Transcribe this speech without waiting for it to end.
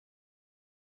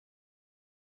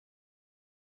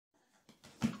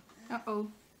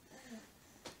Uh-oh.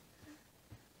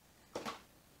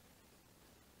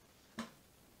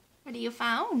 What have you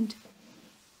found?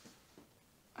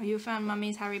 Oh, you found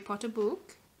Mummy's Harry Potter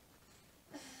book?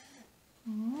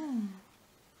 Oh.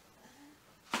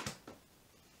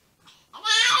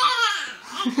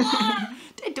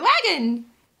 The dragon!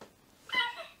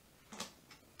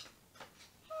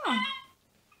 Oh.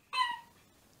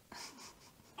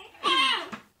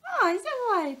 Oh, is that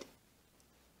right?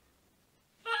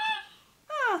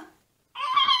 Oh.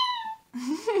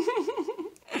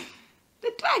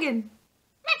 The dragon!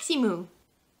 Maxi,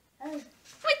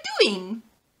 what doing?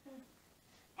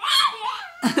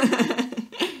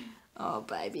 Oh,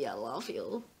 baby, I love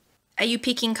you. Are you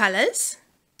picking colours?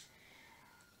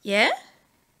 Yeah?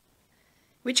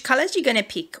 Which colours are you going to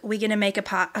pick? Are we going to make a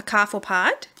car for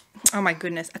part? Oh my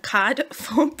goodness, a card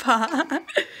for part.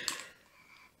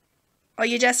 Or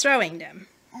you're just throwing them?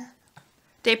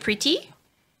 They're pretty?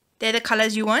 They're the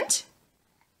colours you want?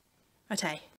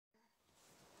 Okay.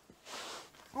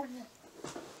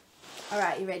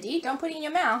 Alright, you ready? Don't put it in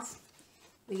your mouth.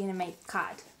 We're going to make a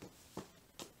card.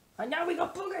 Oh, now we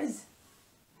got boogers.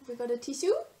 We got a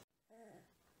tissue?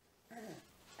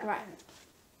 Alright.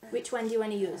 Which one do you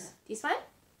want to use? This one?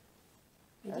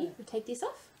 Ready? We take this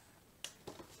off.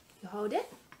 You hold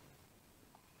it.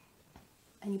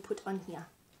 And you put on here.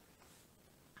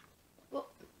 Oh.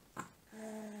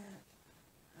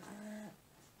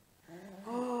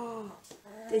 Oh.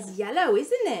 There's yellow,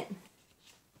 isn't it?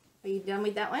 Are you done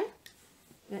with that one?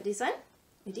 You want this one?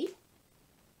 Ready?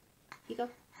 Here you go.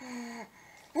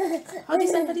 Hold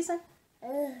this one, hold this one.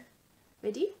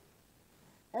 Ready?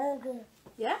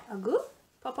 Yeah, a go.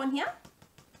 Pop on here.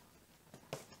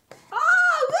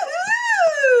 Oh,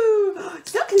 woohoo!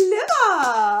 So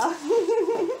clever!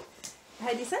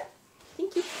 Hold this one.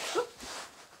 Thank you. Oh.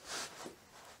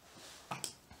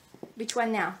 Which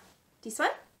one now? This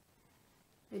one?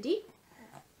 Ready?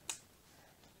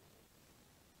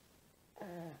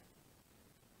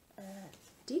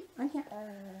 Ready? On here.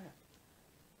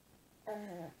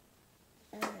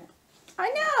 I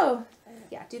know.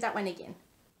 Yeah, do that one again.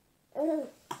 Oh,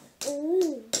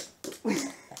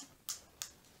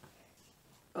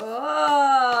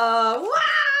 wow!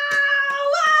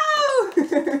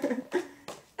 And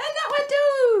that one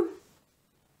too.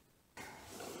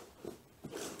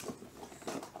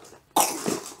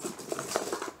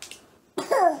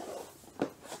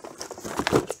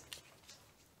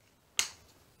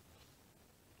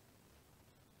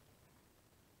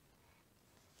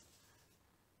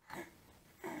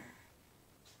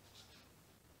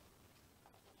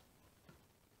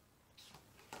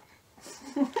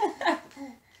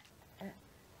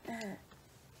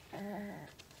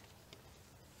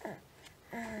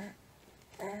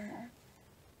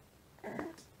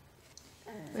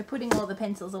 We're putting all the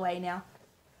pencils away now.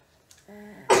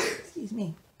 Excuse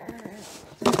me.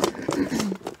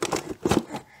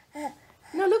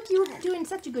 No, look, you're doing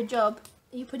such a good job.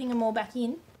 Are you putting them all back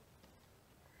in?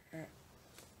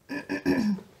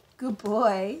 Good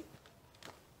boy.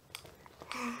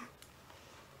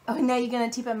 Oh, now you're going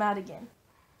to tip them out again.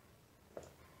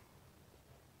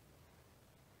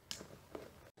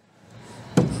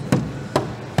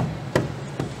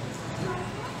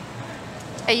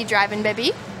 Are you driving,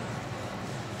 baby?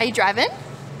 Are you driving?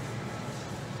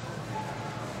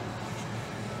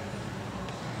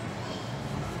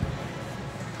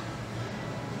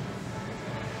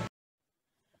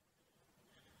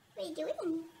 What are you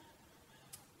doing?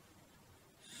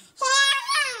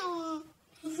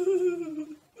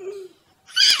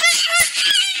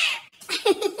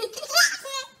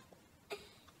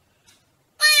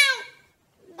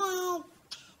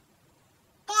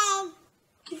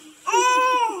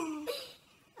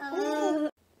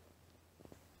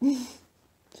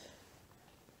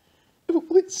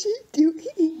 What's she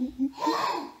doing?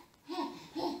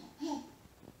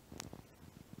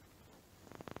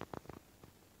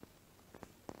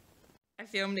 I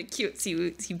filmed a cutesy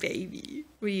wootsy baby.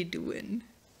 What are you doing?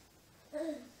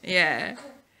 Yeah.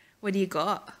 What do you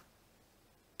got?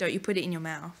 Don't you put it in your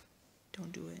mouth.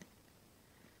 Don't do it.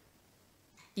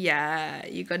 Yeah,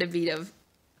 you got a bit of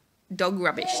dog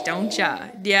rubbish, don't ya?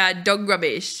 Yeah, dog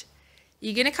rubbish.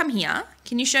 You gonna come here?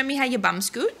 Can you show me how you bum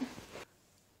scoot?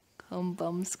 Come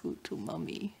bum scoot to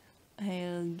mommy.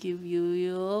 I'll give you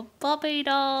your puppy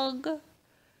dog.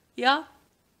 Yeah?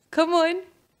 Come on.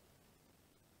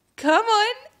 Come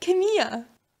on. Come here.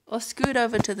 Or scoot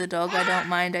over to the dog. I don't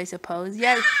mind, I suppose.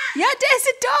 Yeah. Yeah, there's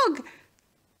a dog.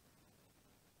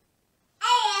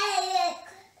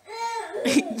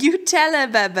 You tell her,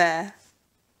 Baba.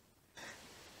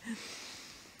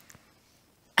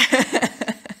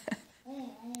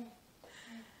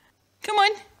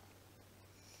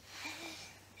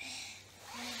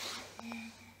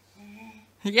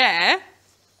 Yeah.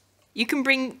 You can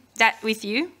bring that with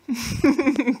you.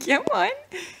 Come on.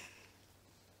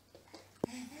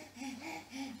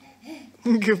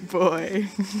 Good boy.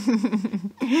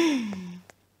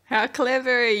 How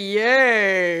clever are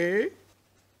you?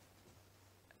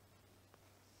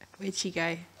 Where'd she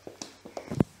go?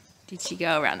 Did she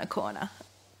go around the corner?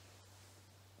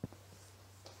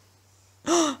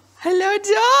 Hello,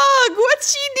 dog.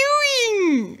 What's she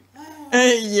doing?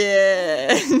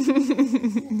 Yeah.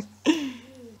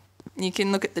 You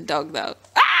can look at the dog though.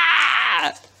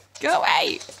 Ah! Go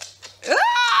away.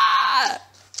 Ah!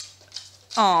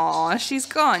 Oh, she's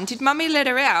gone. Did Mummy let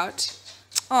her out?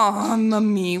 Oh,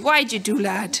 Mummy, why'd you do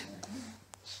that?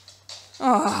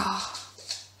 Oh.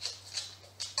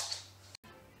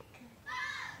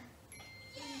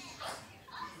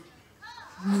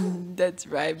 That's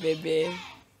right, baby.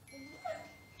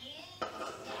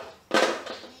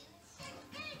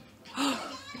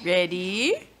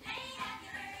 Ready?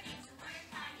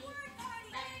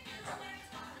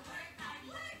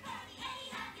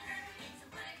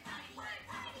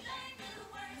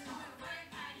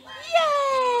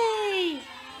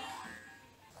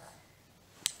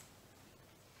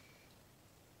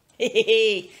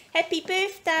 Yay! Happy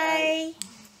birthday!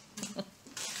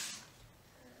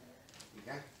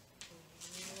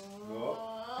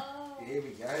 Oh, here we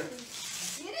go.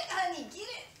 Get it, honey, get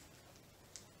it!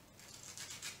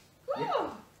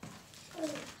 Yep.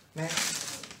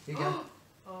 Max, here you go.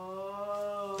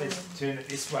 Oh. Let's turn it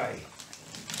this way.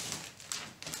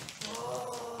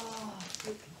 Oh.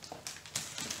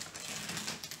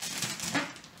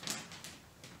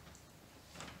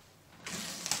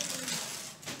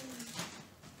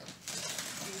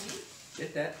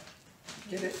 Get that.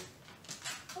 Get it.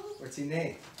 What's in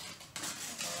there?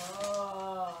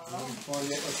 Oh. You can find out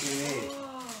what's in there.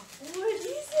 What is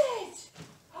it?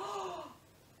 Oh.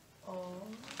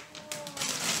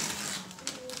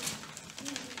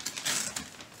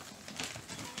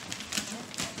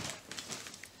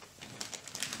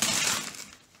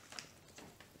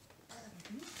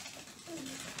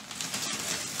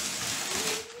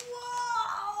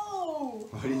 Whoa!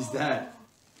 What is that?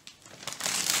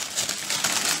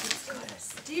 It's got a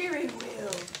steering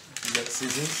wheel. You got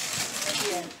scissors?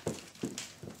 Yeah.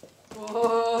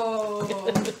 Whoa!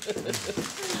 What is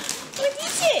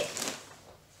it?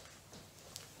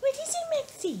 What is it,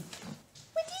 Maxi?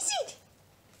 What is it?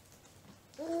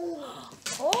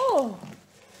 Oh!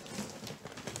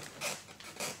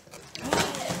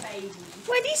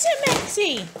 What is it,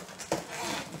 Maxi?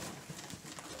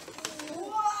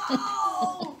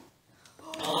 Whoa!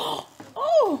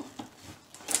 Oh!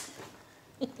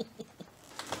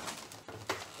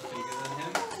 Bigger than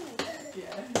him?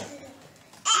 Yeah.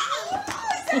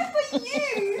 Oh, is that for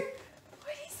you?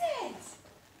 What is it?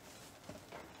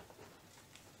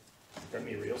 Got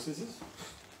any real scissors?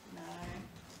 No.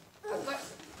 I've got...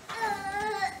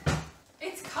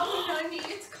 It's coming, honey.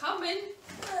 It's coming.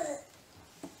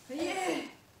 Yeah.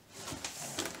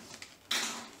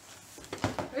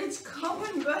 It's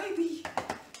coming, baby.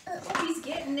 He's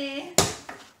getting there.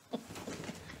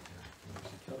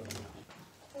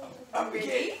 Up we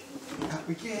get. Up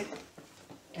we get.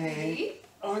 And Ready?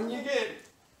 on you get.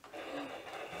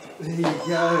 There you go.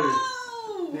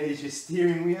 Oh! There's your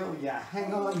steering wheel. Yeah,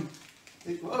 hang on.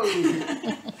 Whoa.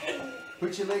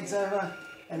 Put your legs over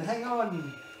and hang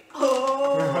on.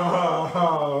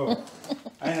 Oh!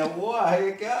 And away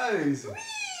it goes. What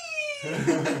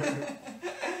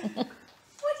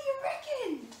do you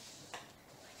reckon?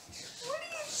 What do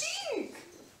you think?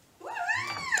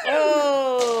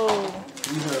 Oh!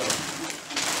 Yeah.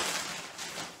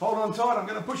 Hold on tight, I'm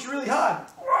going to push you really hard.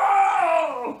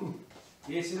 Whoa!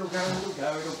 Yes, it'll go, it'll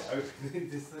go, it'll go.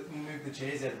 Just let me move the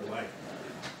chairs out of the way.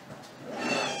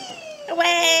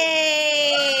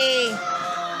 Away!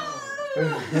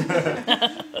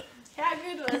 How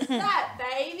good was that,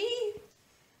 baby?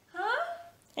 Huh?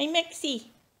 Hey, Maxi.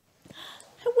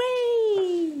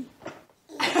 Away!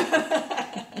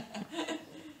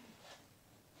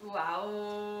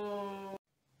 Wow.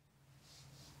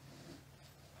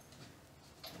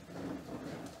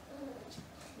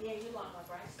 Yeah, you like my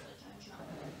bracelet, don't you?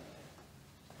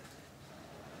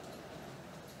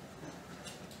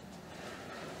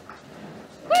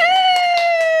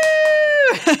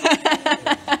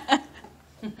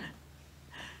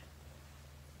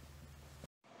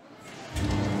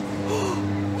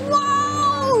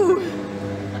 Whoa!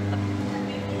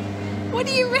 What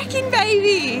do you reckon,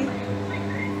 baby?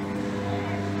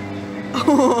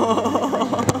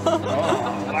 Oh,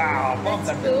 wow.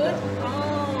 That's good. Oh, I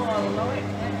like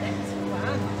that. That's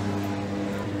fun.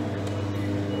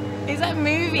 Is that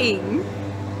moving?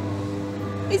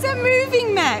 Is that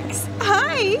moving, Max?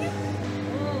 Hi.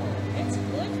 Oh, that's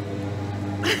good.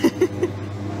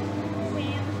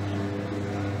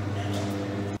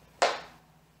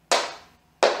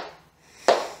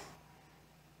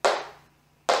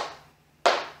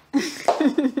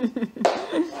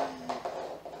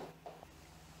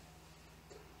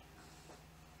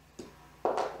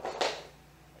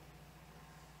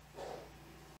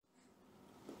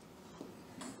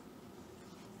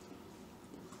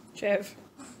 Trev.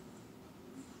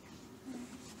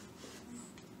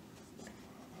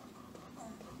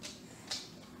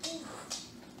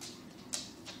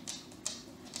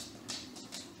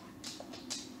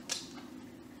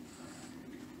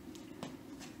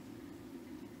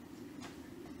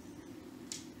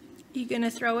 You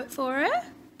gonna throw it for her?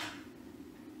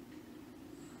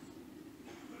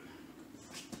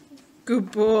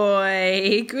 Good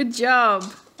boy. Good job.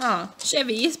 Oh,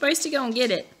 Chevy, you're supposed to go and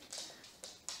get it.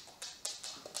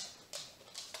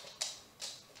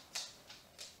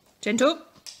 Gentle.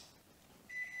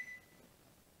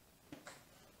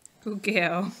 Good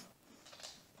girl.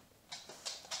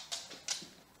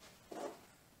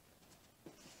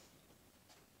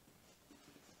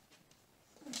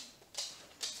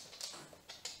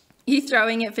 You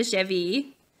throwing it for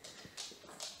Chevy?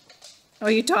 Or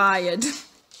are you tired?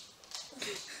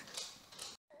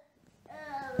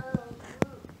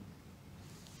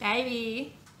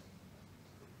 Baby.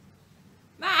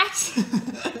 Max!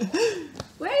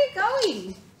 Where are you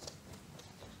going?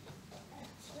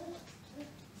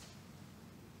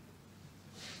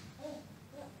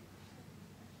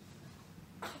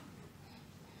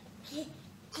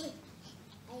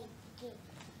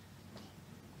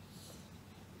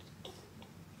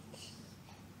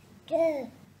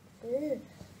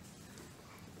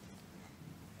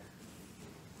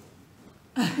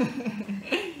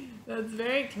 That's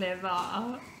very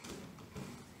clever.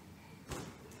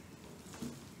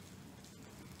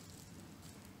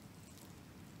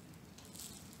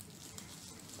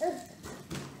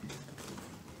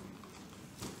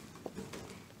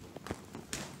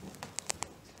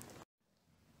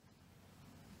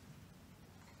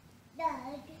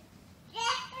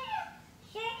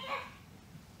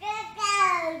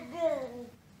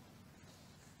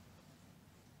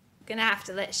 Gonna have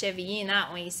to let Chevy in,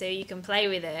 aren't we, so you can play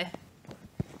with her.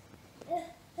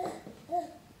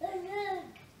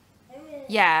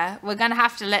 Yeah, we're gonna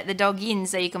have to let the dog in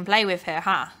so you can play with her,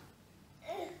 huh?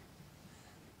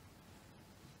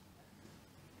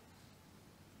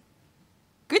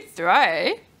 Good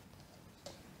throw.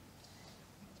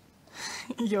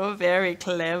 You're very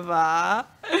clever.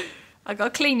 I gotta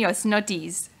clean your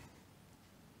snotties.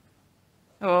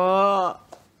 Oh,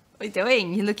 what are you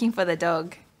doing? You're looking for the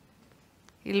dog.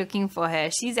 You're looking for her.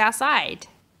 She's outside.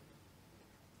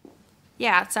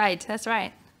 Yeah, outside. That's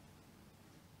right.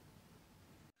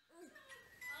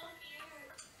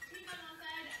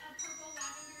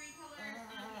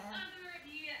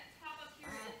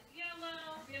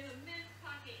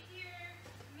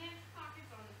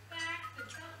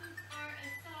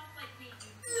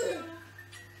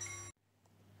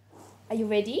 Are you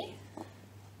ready?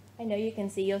 I know you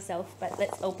can see yourself, but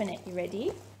let's open it. You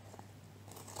ready?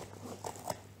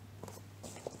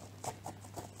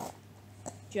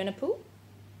 Do you want to poo?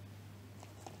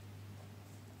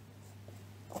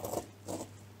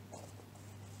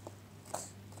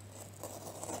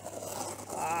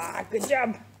 Ah, good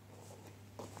job.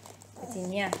 What's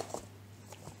in here?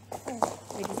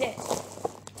 What is it?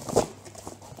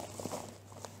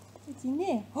 What's in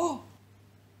there? Oh!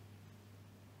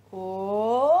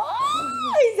 Oh!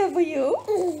 Is that for you?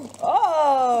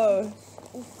 Oh!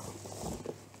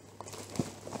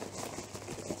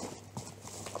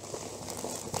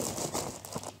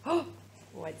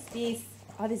 What's this?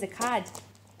 Oh, there's a card.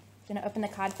 You want to open the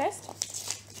card first?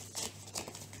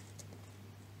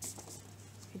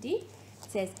 Ready?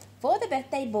 It says, for the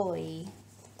birthday boy.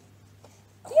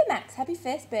 Dear Max, happy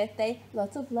first birthday.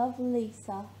 Lots of love,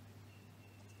 Lisa.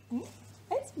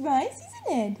 That's nice,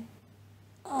 isn't it?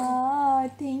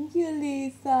 Oh, thank you,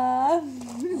 Lisa.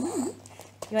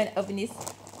 You want to open this?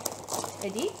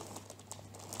 Ready?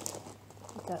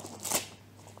 What's up?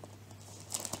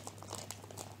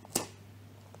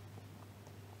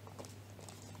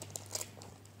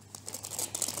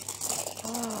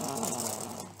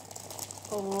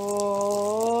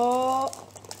 Oh.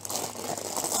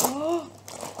 Oh.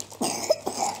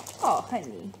 Oh,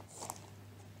 honey.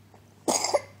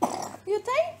 You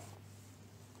okay?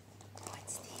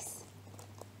 What's this?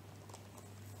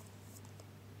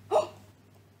 Oh.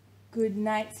 Good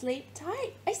night, sleep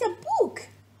tight. It's a book.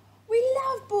 We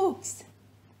love books.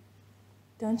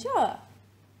 Don't you?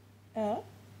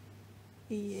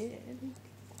 Yeah.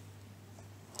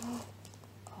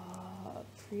 Oh,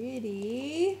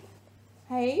 pretty.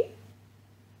 Hey?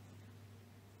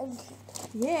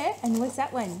 Yeah, and what's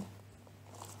that one?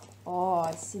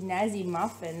 Oh, snazzy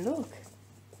muffin, look.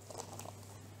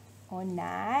 Oh,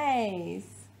 nice.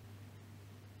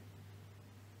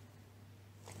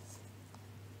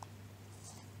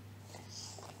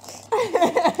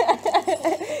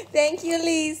 Thank you,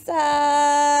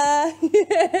 Lisa.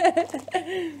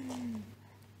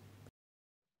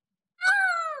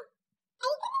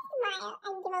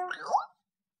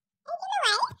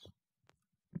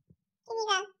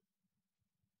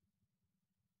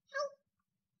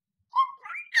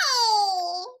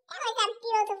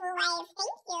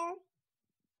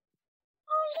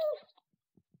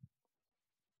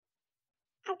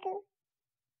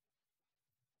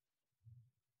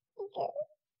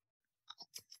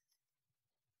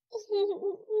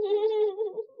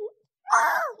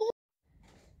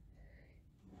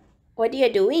 What are you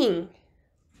doing?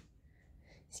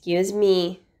 Excuse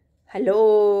me.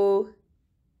 Hello.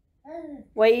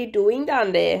 What are you doing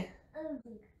down there?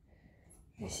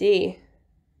 I see.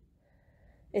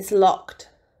 It's locked.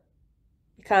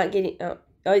 You can't get it.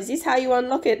 Oh, is this how you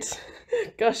unlock it?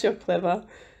 Gosh, you're clever.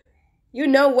 You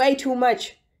know way too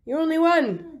much. You're only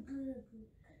one.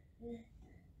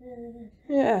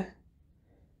 Yeah.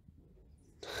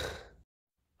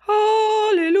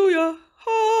 Hallelujah.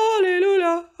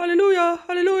 Hallelujah. Hallelujah.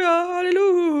 Hallelujah.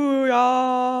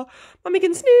 Hallelujah. Mommy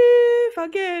can sniff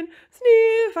again.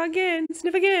 Sniff again.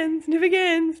 Sniff again. Sniff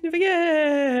again. Sniff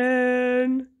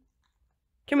again.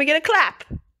 Can we get a clap?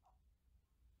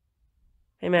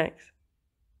 Hey, Max.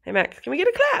 Hey, Max, can we get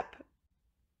a clap?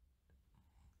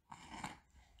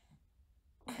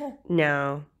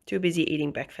 No, too busy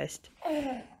eating breakfast.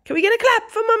 Can we get a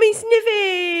clap for Mummy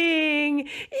sniffing?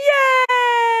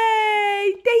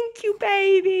 Yay! Thank you,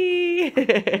 baby.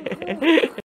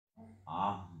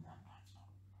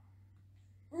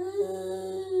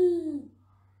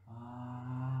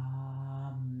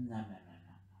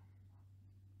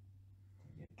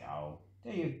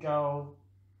 There you go.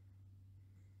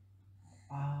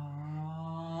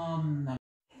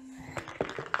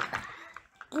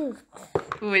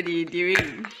 What are you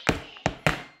doing?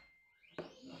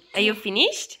 Are you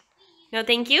finished? No,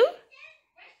 thank you?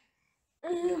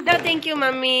 No, thank you,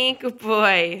 Mommy. Good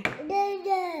boy.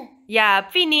 Yeah,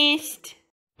 finished.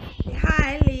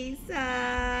 Hi,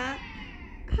 Lisa.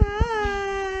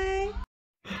 Hi.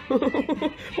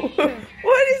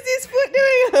 What is this foot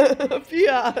doing up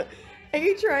here? Are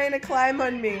you trying to climb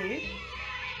on me?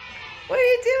 What are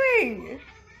you doing?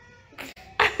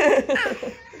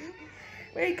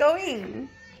 Where are you going?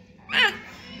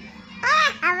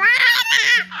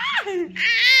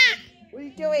 What are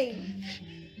you doing?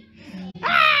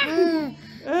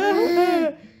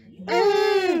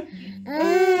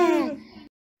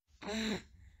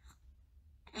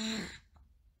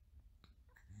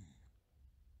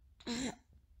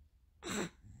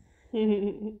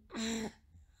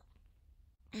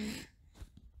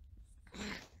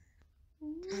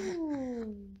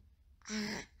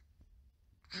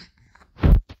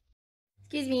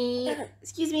 Excuse me.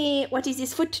 Excuse me. What is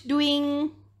this foot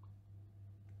doing?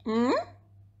 Hmm?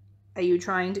 Are you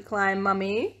trying to climb,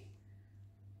 Mummy?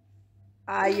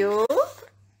 Are you?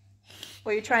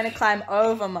 Or are you trying to climb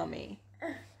over Mummy?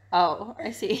 Oh,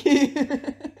 I see.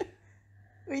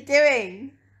 What are you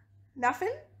doing?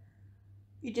 Nothing?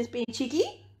 You just being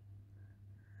cheeky?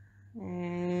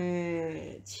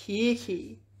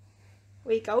 Cheeky.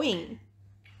 Where are you going?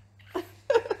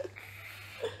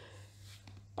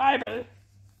 Bible.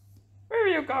 Where are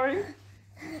you going?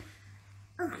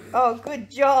 Oh, good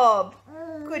job.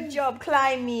 Good job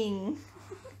climbing.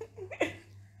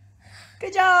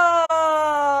 Good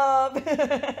job.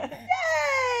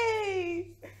 Yay.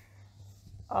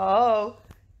 Oh.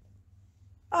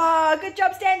 Oh, good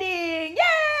job standing.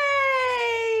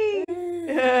 Yay.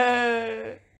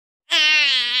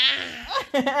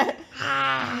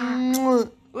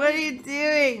 What are you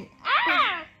doing?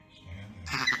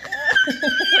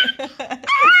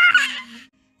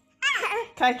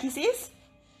 Can I kiss this?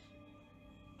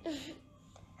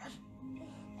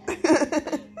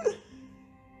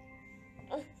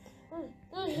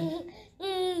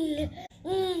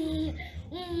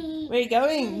 Where are you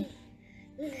going?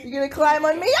 You're gonna climb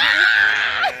on me?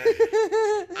 Ah!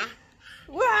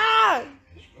 Wow!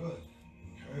 Good.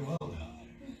 Very well now.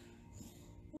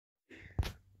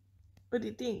 What do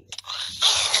you think?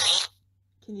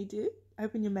 Can you do it?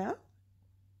 Open your mouth.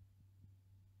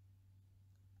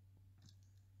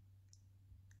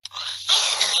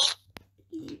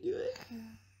 Can you do it?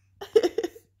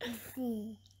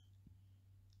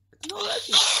 Oh, that's...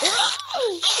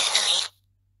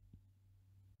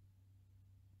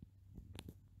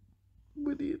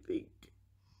 What do you think?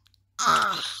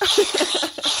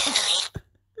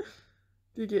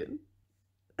 Dig in.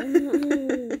 Have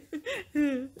you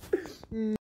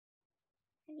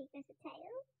got a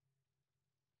tail?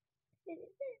 What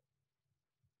is it?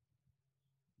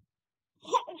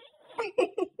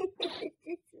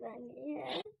 This one,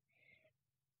 yeah.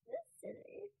 That's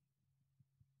silly.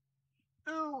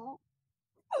 Oh.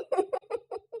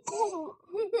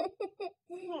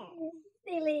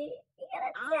 Silly. You got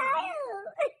a tail.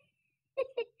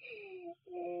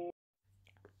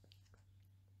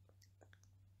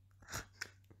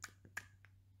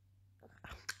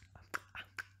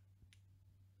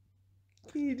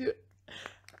 Can you do it?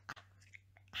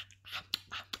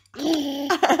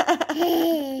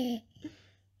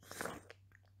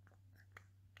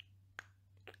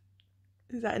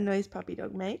 Is that a noise puppy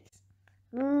dog makes?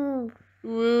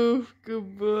 Woof,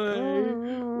 good boy.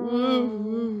 Woof,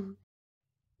 woof.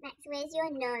 Max, where's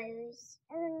your nose?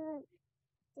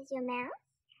 Does your mouth?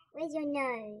 Where's your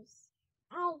nose?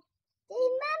 Oh,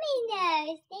 mummy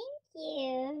nose. Thank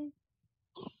you.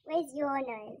 Where's your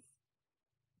nose?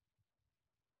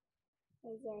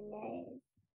 Where's your nose?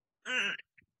 Yeah,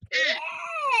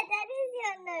 that is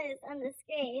your nose on the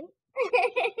screen.